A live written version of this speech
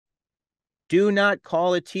Do not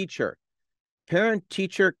call a teacher.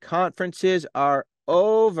 Parent-teacher conferences are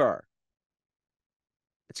over.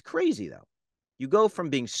 It's crazy, though. You go from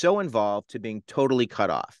being so involved to being totally cut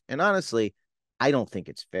off. And honestly, I don't think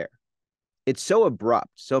it's fair. It's so abrupt.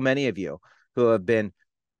 So many of you who have been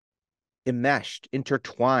enmeshed,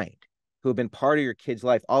 intertwined, who have been part of your kid's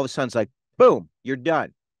life, all of a sudden it's like, boom, you're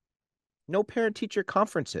done. No parent-teacher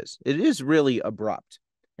conferences. It is really abrupt,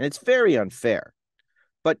 and it's very unfair.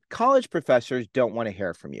 But college professors don't want to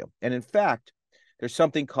hear from you. And in fact, there's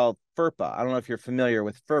something called FERPA. I don't know if you're familiar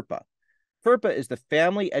with FERPA. FERPA is the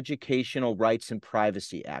Family Educational Rights and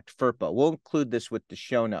Privacy Act, FERPA. We'll include this with the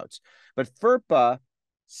show notes. But FERPA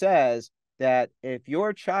says that if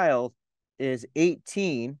your child is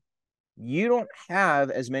 18, you don't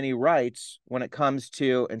have as many rights when it comes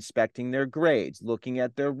to inspecting their grades, looking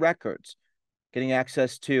at their records, getting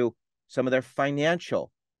access to some of their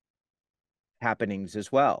financial happenings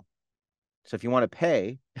as well. So if you want to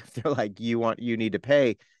pay, if they're like, you need to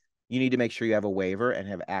pay, you need to make sure you have a waiver and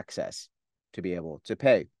have access to be able to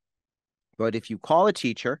pay. But if you call a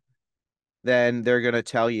teacher, then they're going to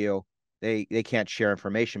tell you they can't share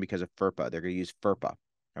information because of FERPA. They're going to use FERPA.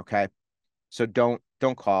 Okay. So don't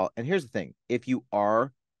call. And here's the thing. If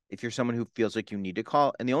you're someone who feels like you need to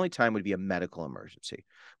call, and the only time would be a medical emergency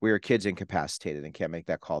where your kid's incapacitated and can't make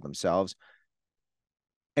that call themselves.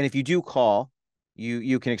 And if you do call,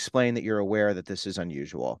 you can explain that you're aware that this is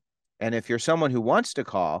unusual. And if you're someone who wants to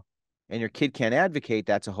call and your kid can't advocate,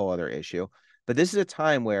 that's a whole other issue. But this is a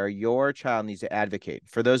time where your child needs to advocate.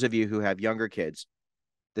 For those of you who have younger kids,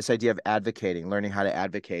 this idea of advocating, learning how to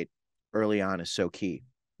advocate early on is so key,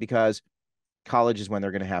 because college is when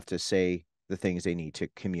they're going to have to say the things they need to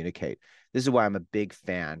communicate. This is why I'm a big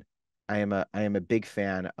fan. I am a big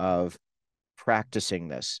fan of practicing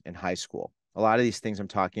this in high school. A lot of these things I'm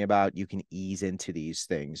talking about, you can ease into these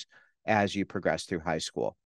things as you progress through high school.